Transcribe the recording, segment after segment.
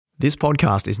This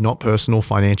podcast is not personal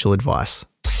financial advice.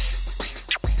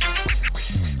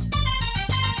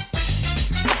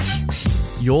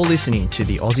 You're listening to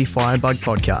the Aussie Firebug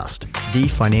Podcast, the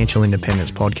financial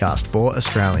independence podcast for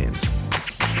Australians.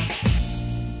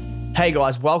 Hey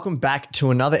guys, welcome back to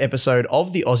another episode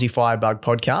of the Aussie Firebug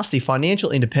Podcast, the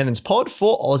financial independence pod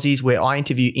for Aussies, where I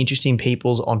interview interesting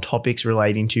people on topics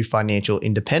relating to financial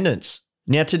independence.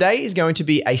 Now, today is going to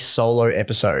be a solo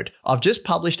episode. I've just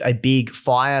published a big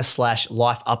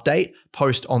FIRE/life update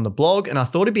post on the blog, and I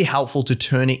thought it'd be helpful to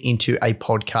turn it into a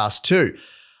podcast too.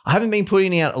 I haven't been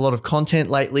putting out a lot of content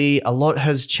lately. A lot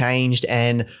has changed,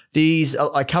 and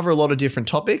I cover a lot of different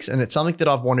topics, and it's something that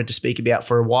I've wanted to speak about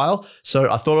for a while. So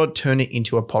I thought I'd turn it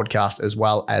into a podcast as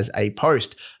well as a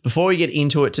post. Before we get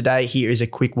into it today, here is a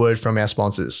quick word from our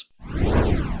sponsors.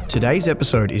 Today's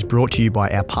episode is brought to you by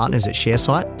our partners at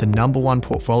Sharesight, the #1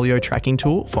 portfolio tracking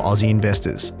tool for Aussie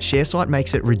investors. Sharesight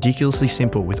makes it ridiculously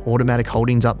simple with automatic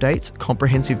holdings updates,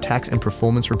 comprehensive tax and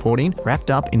performance reporting,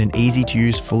 wrapped up in an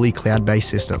easy-to-use, fully cloud-based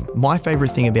system. My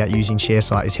favorite thing about using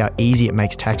Sharesight is how easy it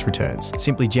makes tax returns.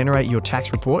 Simply generate your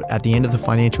tax report at the end of the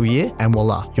financial year and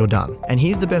voila, you're done. And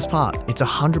here's the best part. It's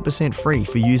 100% free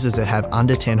for users that have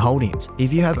under 10 holdings.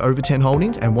 If you have over 10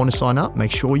 holdings and want to sign up,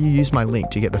 make sure you use my link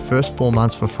to get the first 4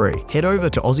 months for free. Head over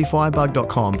to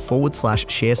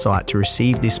aussiefirebug.com/Sharesight to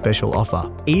receive this special offer.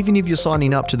 Even if you're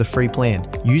signing up to the free plan,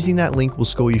 using that link will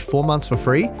score you 4 months for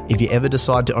free if you ever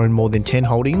decide to own more than 10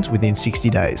 holdings within 60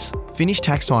 days. Finish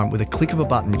tax time with a click of a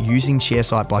button using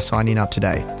Sharesight by signing up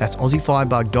today. That's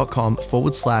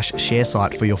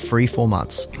aussiefirebug.com/Sharesight for your free 4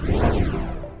 months.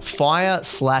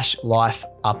 FIRE/life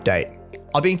update.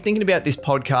 I've been thinking about this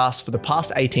podcast for the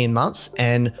past 18 months,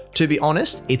 and to be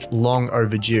honest, it's long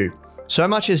overdue. So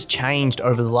much has changed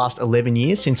over the last 11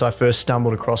 years since I first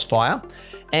stumbled across FIRE.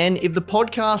 And if the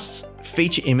podcast's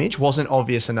feature image wasn't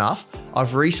obvious enough,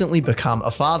 I've recently become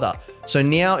a father. So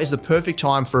now is the perfect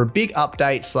time for a big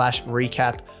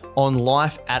update/recap on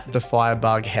life at the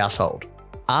Firebug household.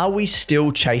 Are we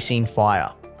still chasing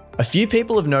FIRE? A few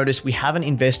people have noticed we haven't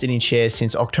invested in shares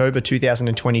since October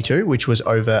 2022, which was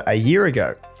over a year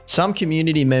ago. Some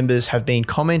community members have been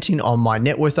commenting on my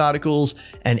net worth articles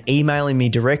and emailing me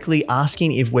directly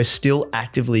asking if we're still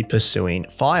actively pursuing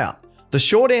FIRE. The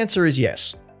short answer is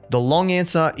yes. The long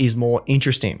answer is more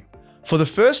interesting. For the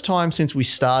first time since we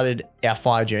started our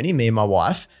FIRE journey, me and my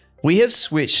wife, we have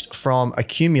switched from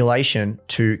accumulation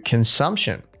to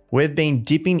consumption. We've been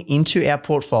dipping into our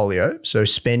portfolio, so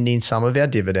spending some of our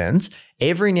dividends,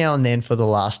 every now and then for the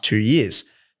last 2 years.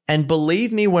 And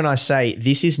believe me when I say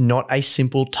this is not a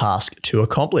simple task to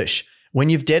accomplish. When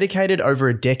you've dedicated over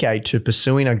a decade to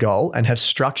pursuing a goal and have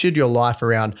structured your life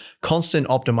around constant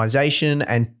optimization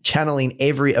and channeling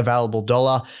every available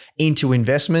dollar into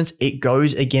investments, it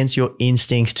goes against your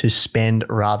instincts to spend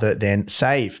rather than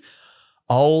save.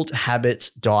 Old habits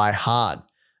die hard.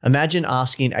 Imagine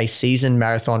asking a seasoned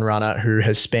marathon runner who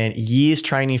has spent years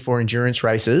training for endurance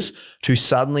races to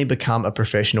suddenly become a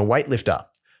professional weightlifter.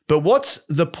 But what's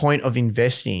the point of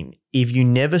investing if you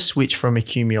never switch from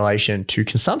accumulation to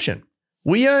consumption?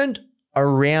 We earned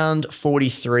around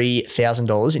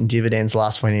 $43,000 in dividends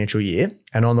last financial year.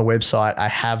 And on the website, I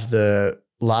have the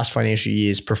last financial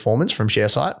year's performance from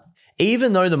Sharesight.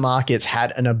 Even though the markets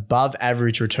had an above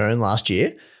average return last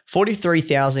year,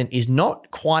 $43,000 is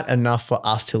not quite enough for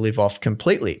us to live off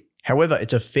completely. However,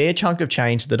 it's a fair chunk of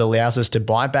change that allows us to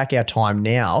buy back our time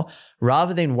now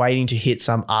rather than waiting to hit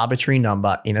some arbitrary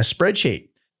number in a spreadsheet.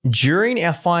 During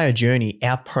our FIRE journey,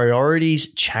 our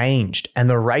priorities changed and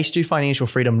the race to financial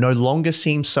freedom no longer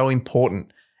seems so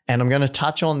important. And I'm going to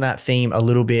touch on that theme a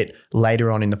little bit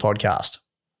later on in the podcast.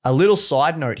 A little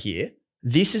side note here,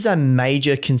 this is a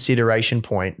major consideration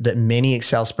point that many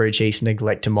Excel spreadsheets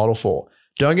neglect to model for.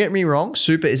 Don't get me wrong,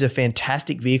 super is a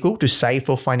fantastic vehicle to save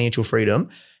for financial freedom.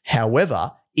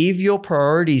 However, if your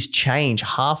priorities change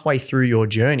halfway through your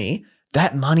journey,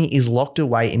 that money is locked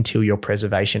away until your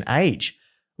preservation age.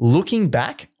 Looking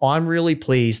back, I'm really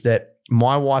pleased that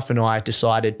my wife and I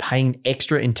decided paying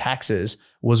extra in taxes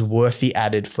was worth the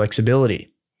added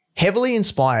flexibility. Heavily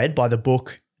inspired by the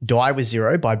book Die with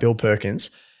Zero by Bill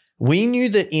Perkins, we knew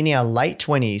that in our late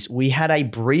 20s, we had a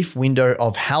brief window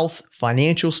of health,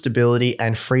 financial stability,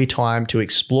 and free time to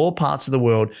explore parts of the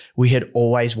world we had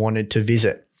always wanted to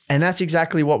visit. And that's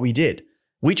exactly what we did.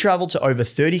 We traveled to over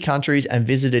 30 countries and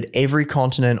visited every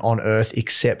continent on Earth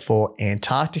except for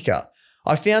Antarctica.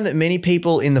 I found that many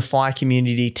people in the FIRE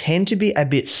community tend to be a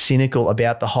bit cynical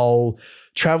about the whole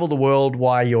travel the world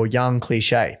while you're young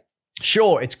cliche.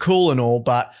 Sure, it's cool and all,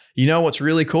 but you know what's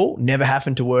really cool? Never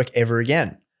having to work ever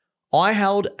again. I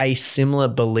held a similar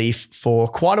belief for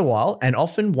quite a while and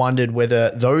often wondered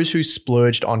whether those who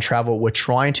splurged on travel were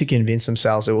trying to convince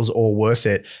themselves it was all worth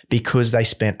it because they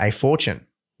spent a fortune.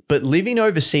 But living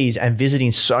overseas and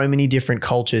visiting so many different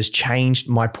cultures changed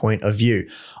my point of view.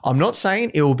 I'm not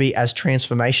saying it will be as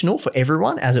transformational for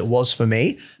everyone as it was for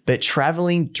me, but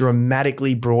traveling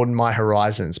dramatically broadened my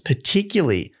horizons,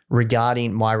 particularly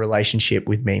regarding my relationship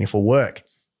with meaningful work.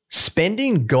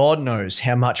 Spending God knows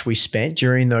how much we spent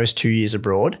during those 2 years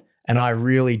abroad, and I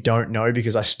really don't know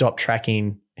because I stopped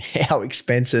tracking our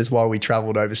expenses while we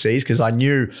traveled overseas because I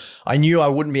knew I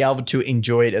wouldn't be able to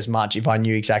enjoy it as much if I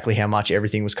knew exactly how much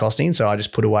everything was costing. So I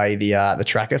just put away the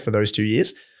tracker for those 2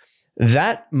 years.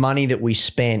 That money that we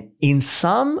spent in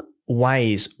some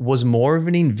ways was more of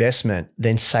an investment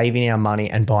than saving our money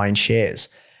and buying shares.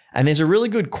 And there's a really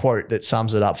good quote that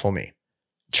sums it up for me.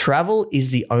 Travel is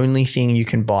the only thing you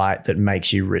can buy that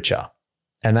makes you richer.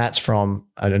 And that's from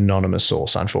an anonymous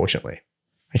source, unfortunately.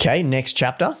 Okay, next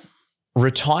chapter.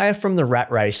 Retire from the rat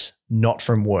race, not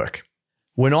from work.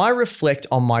 When I reflect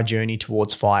on my journey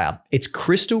towards FIRE, it's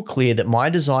crystal clear that my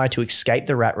desire to escape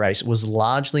the rat race was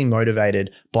largely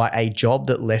motivated by a job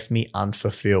that left me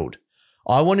unfulfilled.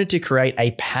 I wanted to create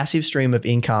a passive stream of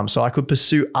income so I could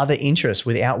pursue other interests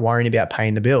without worrying about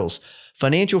paying the bills.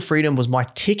 Financial freedom was my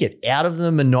ticket out of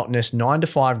the monotonous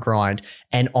 9-to-5 grind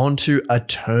and onto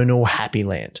eternal happy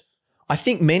land. I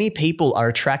think many people are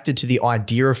attracted to the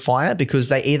idea of FIRE because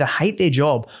they either hate their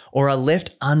job or are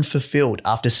left unfulfilled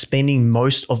after spending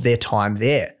most of their time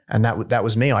there. And that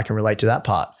was me. I can relate to that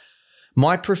part.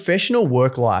 My professional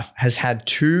work life has had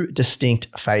two distinct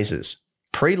phases,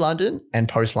 pre-London and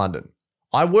post-London.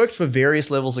 I worked for various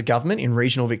levels of government in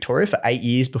regional Victoria for 8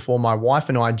 years before my wife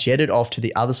and I jetted off to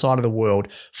the other side of the world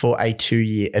for a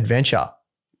 2-year adventure.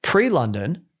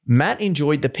 Pre-London, Matt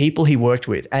enjoyed the people he worked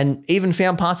with and even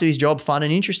found parts of his job fun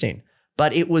and interesting,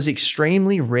 but it was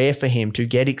extremely rare for him to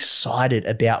get excited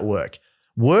about work.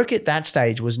 Work at that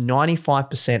stage was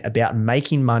 95% about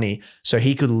making money so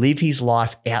he could live his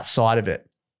life outside of it.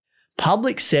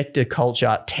 Public sector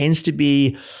culture tends to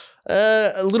be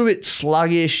a little bit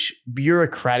sluggish,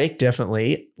 bureaucratic,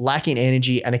 definitely, lacking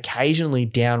energy, and occasionally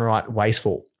downright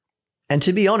wasteful. And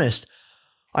to be honest,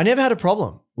 I never had a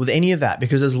problem with any of that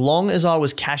because as long as I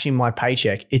was cashing my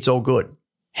paycheck, it's all good.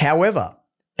 However,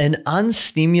 an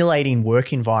unstimulating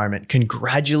work environment can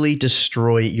gradually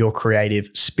destroy your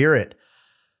creative spirit.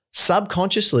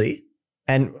 Subconsciously,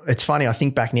 and it's funny, I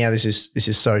think back now, this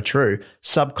is so true.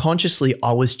 Subconsciously,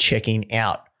 I was checking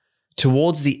out.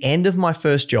 Towards the end of my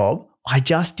first job, I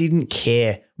just didn't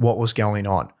care what was going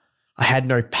on. I had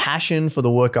no passion for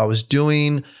the work I was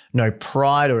doing, no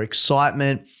pride or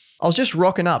excitement. I was just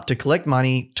rocking up to collect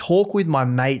money, talk with my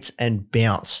mates, and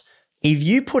bounce. If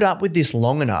you put up with this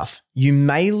long enough, you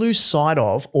may lose sight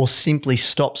of or simply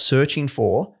stop searching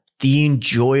for the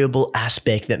enjoyable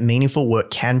aspect that meaningful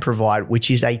work can provide, which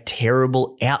is a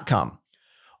terrible outcome.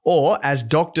 Or as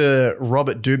Dr.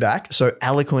 Robert Dubach so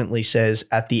eloquently says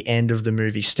at the end of the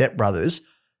movie Step Brothers,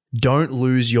 don't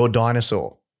lose your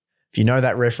dinosaur. If you know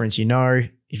that reference, you know.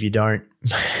 If you don't,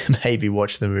 maybe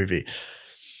watch the movie.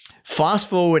 Fast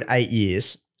forward 8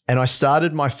 years, and I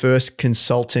started my first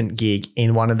consultant gig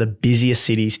in one of the busiest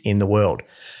cities in the world.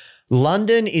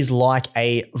 London is like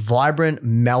a vibrant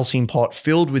melting pot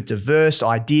filled with diverse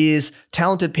ideas,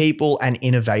 talented people, and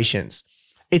innovations.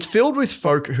 It's filled with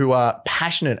folk who are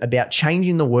passionate about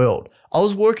changing the world. I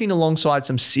was working alongside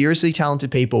some seriously talented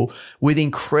people with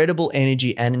incredible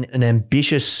energy and an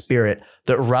ambitious spirit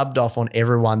that rubbed off on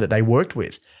everyone that they worked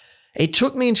with. It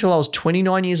took me until I was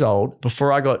 29 years old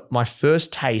before I got my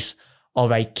first taste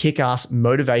of a kick-ass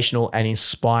motivational and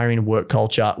inspiring work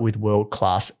culture with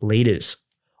world-class leaders.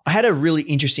 I had a really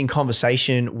interesting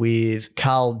conversation with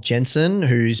Carl Jensen,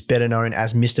 who's better known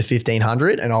as Mr.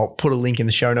 1500, and I'll put a link in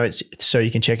the show notes so you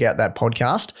can check out that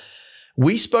podcast.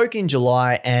 We spoke in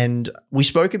July and we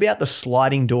spoke about the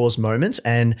sliding doors moments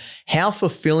and how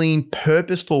fulfilling,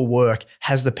 purposeful work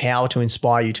has the power to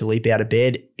inspire you to leap out of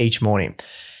bed each morning.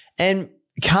 And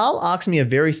Carl asked me a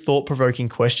very thought-provoking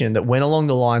question that went along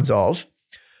the lines of,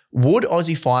 would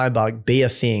Aussie Firebug be a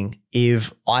thing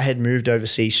if I had moved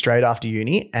overseas straight after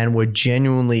uni and were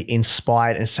genuinely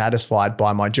inspired and satisfied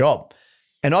by my job?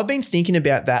 And I've been thinking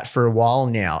about that for a while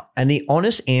now, and the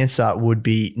honest answer would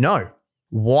be no.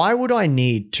 Why would I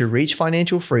need to reach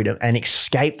financial freedom and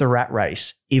escape the rat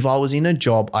race if I was in a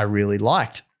job I really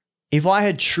liked? If I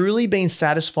had truly been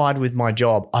satisfied with my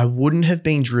job, I wouldn't have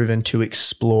been driven to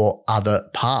explore other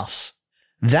paths.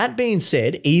 That being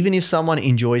said, even if someone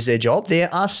enjoys their job,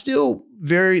 there are still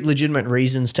very legitimate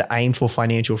reasons to aim for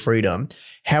financial freedom.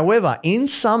 However, in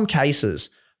some cases,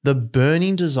 the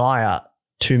burning desire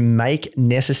to make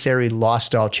necessary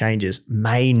lifestyle changes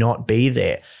may not be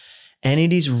there. And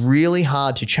it is really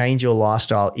hard to change your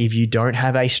lifestyle if you don't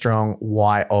have a strong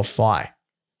why of FI.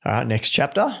 All right, next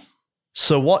chapter.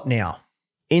 So what now?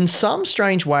 In some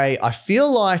strange way, I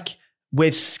feel like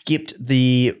we've skipped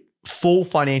the full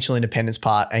financial independence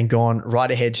part and gone right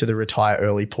ahead to the retire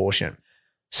early portion.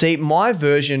 See, my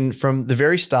version from the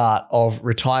very start of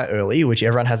retire early, which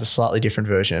everyone has a slightly different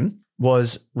version,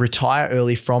 was retire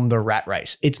early from the rat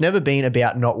race. It's never been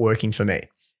about not working for me.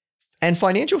 And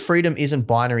financial freedom isn't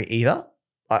binary either.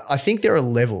 I think there are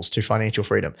levels to financial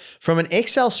freedom. From an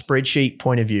Excel spreadsheet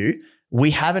point of view, we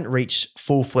haven't reached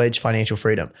full-fledged financial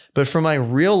freedom. But from a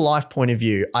real life point of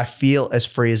view, I feel as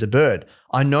free as a bird.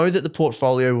 I know that the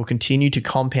portfolio will continue to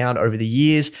compound over the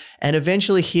years and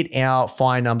eventually hit our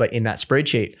FI number in that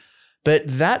spreadsheet. But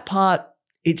that part,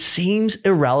 it seems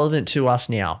irrelevant to us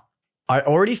now. I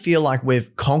already feel like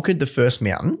we've conquered the first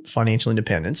mountain, financial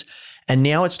independence, and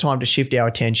now it's time to shift our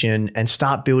attention and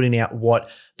start building out what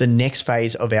the next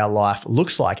phase of our life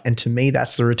looks like. And to me,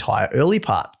 that's the retire early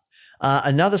part.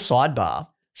 Another sidebar,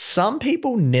 some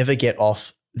people never get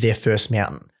off their first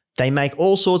mountain. They make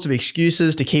all sorts of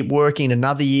excuses to keep working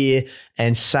another year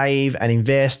and save and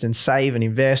invest and save and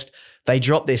invest. They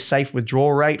drop their safe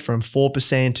withdrawal rate from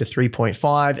 4% to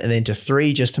 3.5 and then to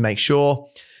 3 just to make sure.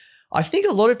 I think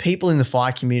a lot of people in the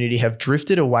FI community have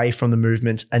drifted away from the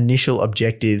movement's initial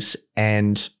objectives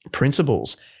and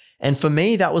principles. And for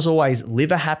me, that was always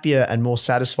live a happier and more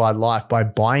satisfied life by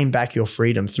buying back your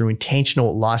freedom through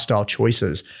intentional lifestyle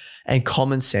choices and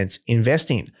common sense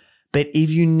investing. But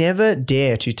if you never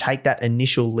dare to take that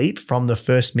initial leap from the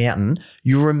first mountain,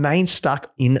 you remain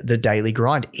stuck in the daily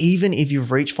grind. Even if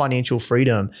you've reached financial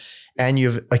freedom and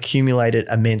you've accumulated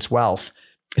immense wealth,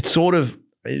 it sort of,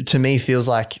 to me, feels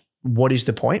like, what is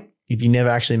the point if you never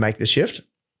actually make the shift?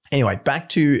 Anyway, back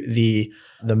to the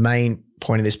main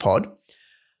point of this pod.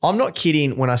 I'm not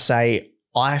kidding when I say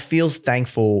I feel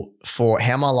thankful for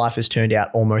how my life has turned out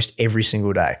almost every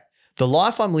single day. The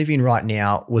life I'm living right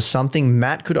now was something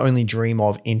Matt could only dream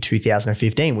of in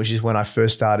 2015, which is when I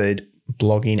first started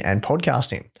blogging and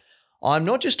podcasting. I'm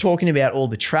not just talking about all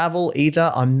the travel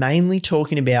either. I'm mainly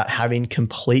talking about having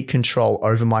complete control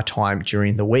over my time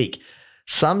during the week.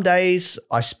 Some days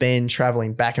I spend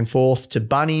traveling back and forth to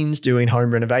Bunnings, doing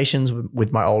home renovations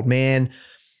with my old man.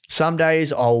 Some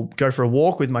days I'll go for a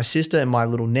walk with my sister and my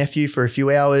little nephew for a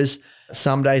few hours.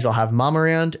 Some days I'll have mum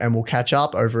around and we'll catch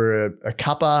up over a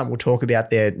cuppa and we'll talk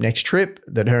about their next trip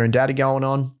that her and dad are going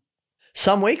on.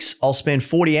 Some weeks I'll spend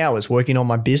 40 hours working on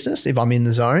my business if I'm in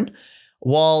the zone,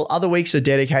 while other weeks are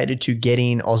dedicated to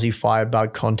getting Aussie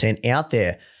Firebug content out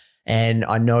there. And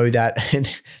I know that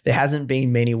there hasn't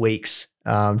been many weeks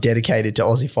dedicated to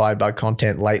Aussie Firebug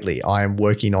content lately. I am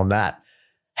working on that.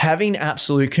 Having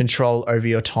absolute control over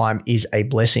your time is a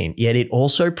blessing, yet it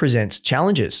also presents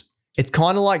challenges. It's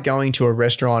kind of like going to a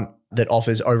restaurant that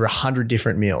offers over 100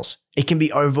 different meals. It can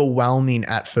be overwhelming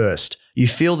at first. You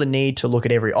feel the need to look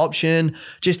at every option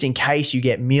just in case you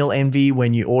get meal envy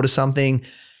when you order something.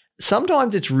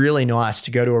 Sometimes it's really nice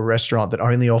to go to a restaurant that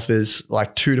only offers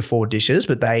like 2 to 4 dishes,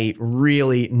 but they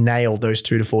really nail those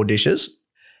 2 to 4 dishes.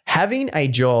 Having a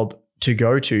job to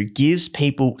go to gives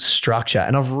people structure,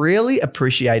 and I've really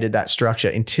appreciated that structure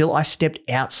until I stepped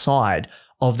outside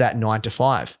of that 9 to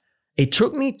 5. It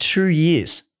took me 2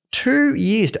 years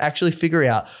to actually figure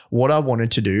out what I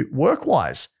wanted to do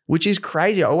work-wise, which is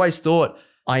crazy. I always thought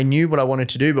I knew what I wanted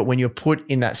to do, but when you're put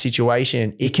in that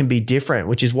situation, it can be different,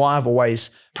 which is why I've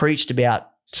always preached about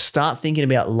start thinking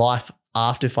about life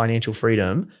after financial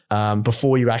freedom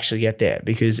before you actually get there,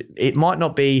 because it might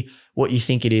not be what you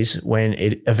think it is when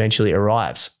it eventually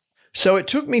arrives. So it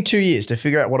took me 2 years to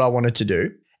figure out what I wanted to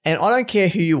do. And I don't care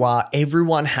who you are,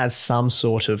 everyone has some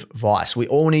sort of vice. We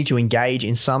all need to engage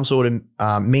in some sort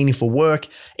of meaningful work,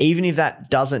 even if that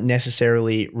doesn't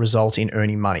necessarily result in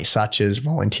earning money, such as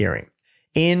volunteering.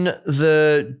 In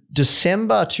the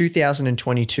December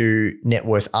 2022 net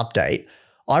worth update,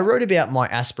 I wrote about my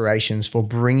aspirations for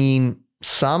bringing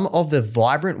some of the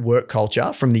vibrant work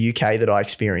culture from the UK that I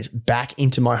experienced back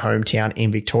into my hometown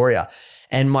in Victoria,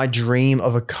 and my dream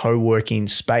of a co-working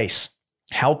space.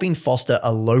 Helping foster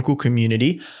a local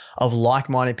community of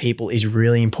like-minded people is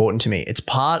really important to me. It's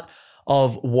part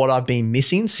of what I've been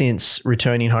missing since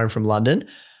returning home from London.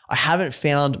 I haven't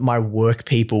found my work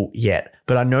people yet,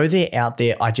 but I know they're out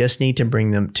there. I just need to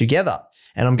bring them together.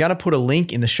 And I'm going to put a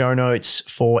link in the show notes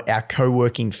for our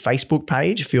co-working Facebook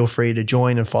page. Feel free to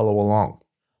join and follow along.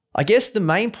 I guess the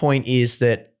main point is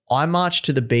that I march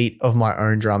to the beat of my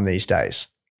own drum these days.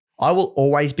 I will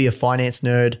always be a finance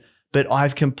nerd, but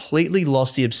I've completely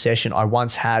lost the obsession I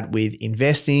once had with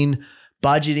investing,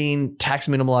 budgeting, tax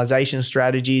minimalization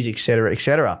strategies, etc.,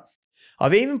 etc.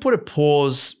 I've even put I've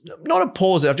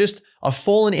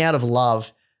fallen out of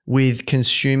love with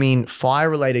consuming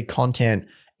FIRE-related content,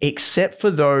 except for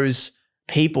those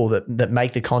people that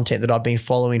make the content that I've been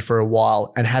following for a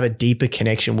while and have a deeper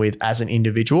connection with as an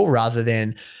individual, rather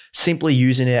than simply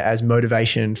using it as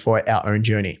motivation for our own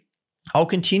journey. I'll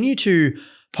continue to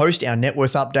post our net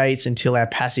worth updates until our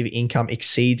passive income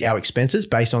exceeds our expenses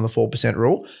based on the 4%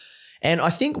 rule. And I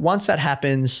think once that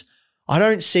happens, I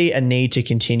don't see a need to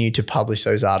continue to publish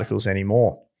those articles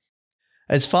anymore.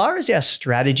 As far as our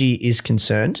strategy is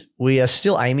concerned, we are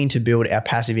still aiming to build our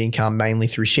passive income mainly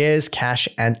through shares, cash,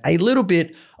 and a little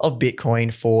bit of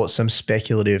Bitcoin for some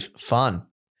speculative fun.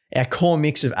 Our core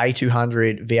mix of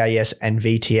A200, VAS, and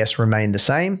VTS remain the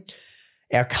same.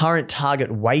 Our current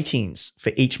target weightings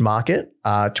for each market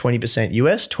are 20%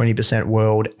 US, 20%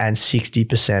 world, and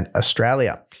 60%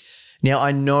 Australia. Now,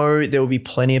 I know there will be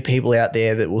plenty of people out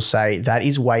there that will say that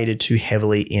is weighted too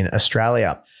heavily in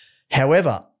Australia.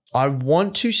 However, I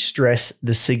want to stress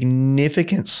the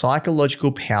significant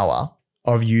psychological power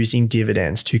of using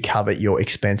dividends to cover your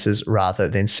expenses rather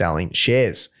than selling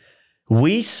shares.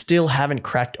 We still haven't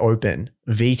cracked open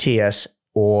VTS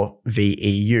or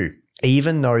VEU,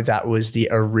 even though that was the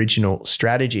original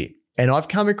strategy. And I've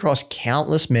come across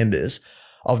countless members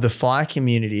of the FIRE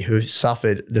community who've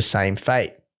suffered the same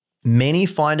fate. Many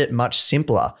find it much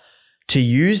simpler to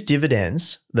use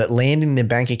dividends that land in their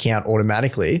bank account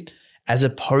automatically as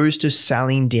opposed to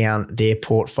selling down their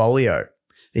portfolio.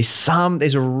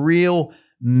 There's a real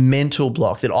mental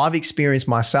block that I've experienced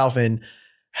myself. And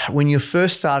when you're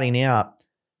first starting out,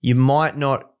 you might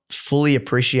not fully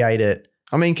appreciate it.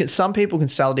 I mean, some people can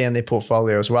sell down their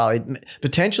portfolio as well.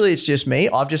 Potentially it's just me.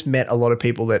 I've just met a lot of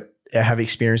people that have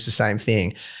experienced the same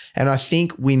thing. And I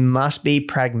think we must be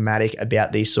pragmatic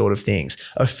about these sort of things.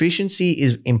 Efficiency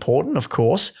is important, of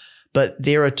course, but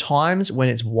there are times when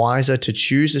it's wiser to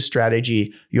choose a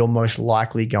strategy you're most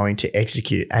likely going to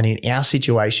execute. And in our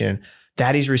situation,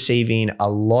 that is receiving a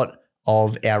lot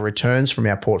of our returns from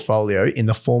our portfolio in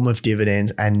the form of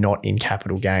dividends and not in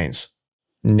capital gains.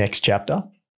 Next chapter.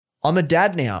 I'm a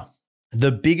dad now.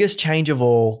 The biggest change of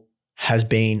all has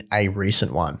been a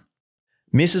recent one.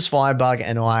 Mrs. Firebug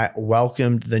and I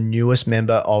welcomed the newest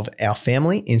member of our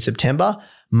family in September,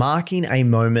 marking a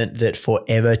moment that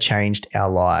forever changed our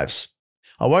lives.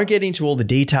 I won't get into all the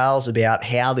details about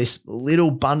how this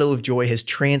little bundle of joy has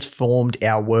transformed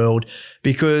our world,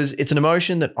 because it's an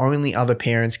emotion that only other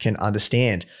parents can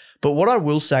understand. But what I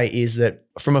will say is that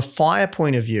from a FIRE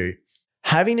point of view,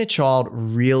 having a child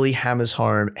really hammers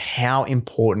home how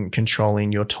important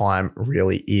controlling your time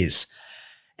really is.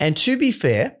 And to be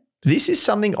fair, this is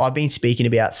something I've been speaking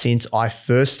about since I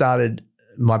first started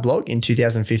my blog in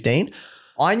 2015.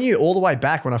 I knew all the way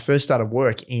back when I first started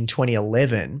work in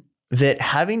 2011 that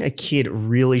having a kid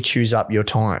really chews up your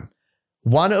time.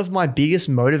 One of my biggest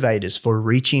motivators for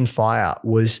reaching FIRE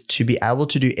was to be able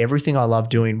to do everything I love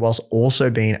doing whilst also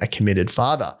being a committed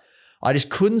father. I just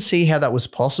couldn't see how that was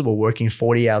possible working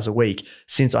 40 hours a week,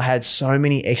 since I had so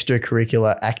many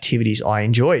extracurricular activities I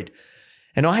enjoyed.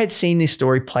 And I had seen this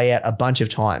story play out a bunch of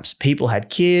times. People had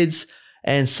kids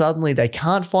and suddenly they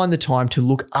can't find the time to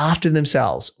look after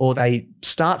themselves, or they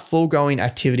start foregoing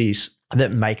activities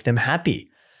that make them happy.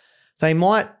 They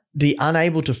might be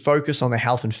unable to focus on their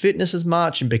health and fitness as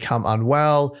much and become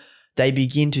unwell. They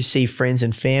begin to see friends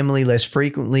and family less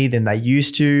frequently than they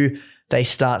used to. They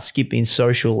start skipping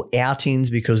social outings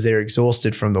because they're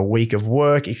exhausted from the week of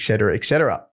work, etc.,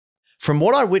 etc. From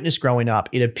what I witnessed growing up,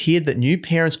 it appeared that new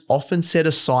parents often set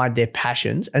aside their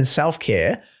passions and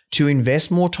self-care to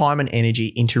invest more time and energy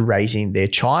into raising their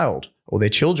child or their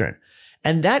children.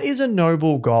 And that is a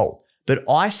noble goal. But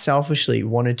I selfishly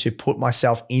wanted to put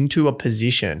myself into a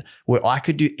position where I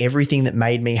could do everything that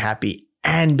made me happy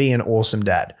and be an awesome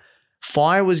dad.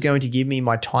 FIRE was going to give me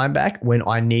my time back when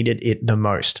I needed it the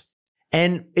most.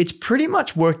 And it's pretty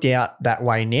much worked out that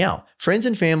way now. Friends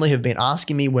and family have been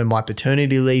asking me when my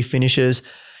paternity leave finishes,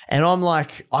 and I'm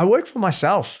like, I work for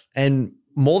myself and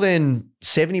more than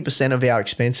 70% of our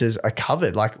expenses are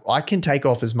covered. Like, I can take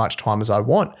off as much time as I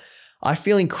want. I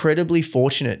feel incredibly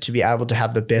fortunate to be able to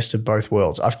have the best of both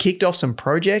worlds. I've kicked off some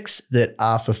projects that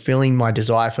are fulfilling my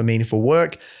desire for meaningful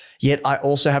work, yet I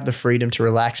also have the freedom to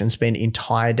relax and spend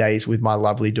entire days with my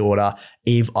lovely daughter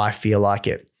if I feel like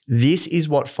it. This is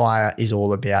what FIRE is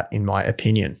all about, in my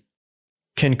opinion.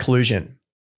 Conclusion.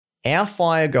 Our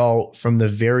FIRE goal from the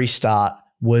very start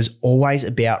was always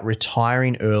about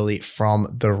retiring early from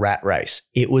the rat race.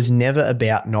 It was never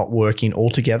about not working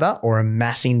altogether or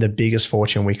amassing the biggest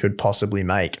fortune we could possibly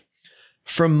make.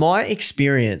 From my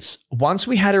experience, once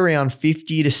we had around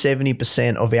 50 to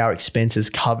 70% of our expenses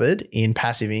covered in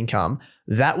passive income,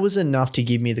 that was enough to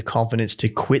give me the confidence to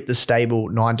quit the stable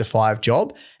 9-to-5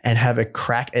 job and have a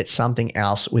crack at something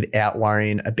else without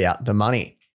worrying about the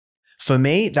money. For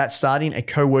me, that's starting a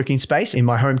co-working space in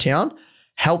my hometown,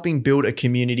 helping build a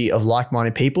community of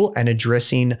like-minded people, and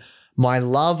addressing my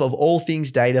love of all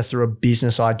things data through a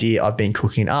business idea I've been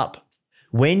cooking up.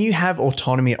 When you have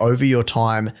autonomy over your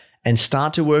time and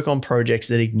start to work on projects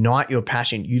that ignite your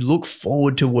passion, you look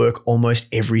forward to work almost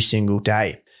every single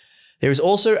day. There is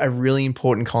also a really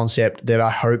important concept that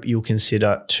I hope you'll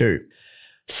consider too.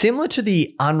 Similar to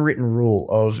the unwritten rule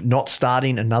of not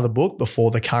starting another book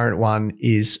before the current one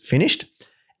is finished,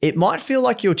 it might feel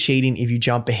like you're cheating if you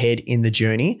jump ahead in the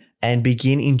journey and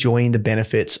begin enjoying the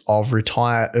benefits of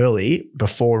retire early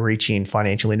before reaching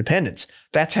financial independence.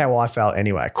 That's how I felt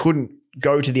anyway. I couldn't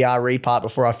go to the RE part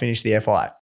before I finished the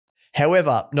FI.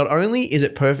 However, not only is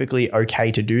it perfectly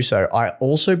okay to do so, I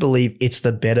also believe it's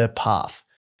the better path.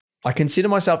 I consider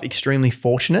myself extremely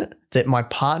fortunate that my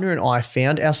partner and I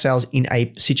found ourselves in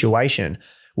a situation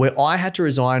where I had to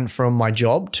resign from my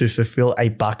job to fulfill a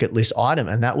bucket list item,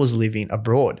 and that was living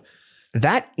abroad.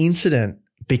 That incident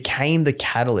became the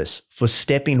catalyst for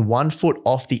stepping 1 foot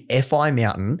off the FI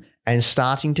mountain and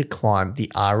starting to climb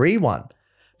the RE one.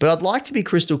 But I'd like to be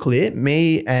crystal clear,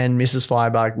 me and Mrs.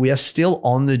 Firebug, we are still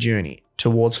on the journey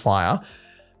towards FIRE,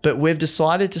 but we've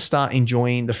decided to start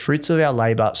enjoying the fruits of our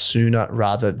labor sooner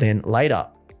rather than later.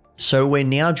 So we're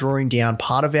now drawing down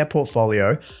part of our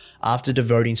portfolio after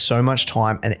devoting so much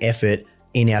time and effort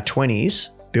in our 20s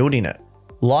building it.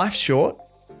 Life's short,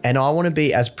 and I want to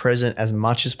be as present as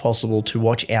much as possible to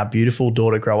watch our beautiful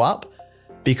daughter grow up,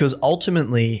 because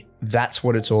ultimately that's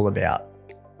what it's all about.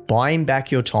 Buying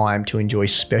back your time to enjoy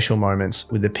special moments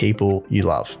with the people you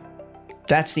love.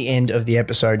 That's the end of the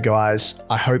episode, guys.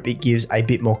 I hope it gives a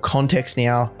bit more context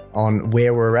now on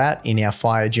where we're at in our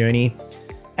FIRE journey.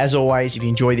 As always, if you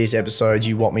enjoy these episodes,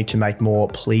 you want me to make more,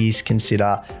 please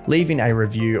consider leaving a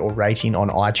review or rating on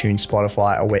iTunes,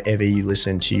 Spotify, or wherever you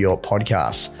listen to your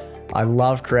podcasts. I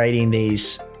love creating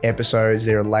these episodes.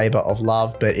 They're a labor of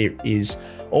love, but it is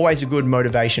always a good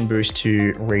motivation boost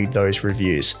to read those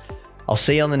reviews. I'll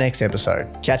see you on the next episode.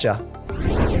 Catch ya.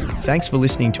 Thanks for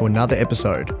listening to another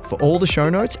episode. For all the show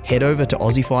notes, head over to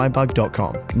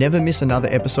AussieFirebug.com. Never miss another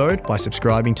episode by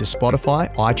subscribing to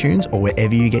Spotify, iTunes, or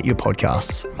wherever you get your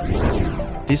podcasts.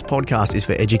 This podcast is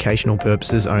for educational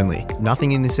purposes only.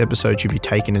 Nothing in this episode should be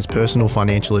taken as personal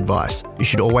financial advice. You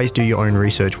should always do your own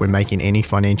research when making any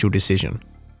financial decision.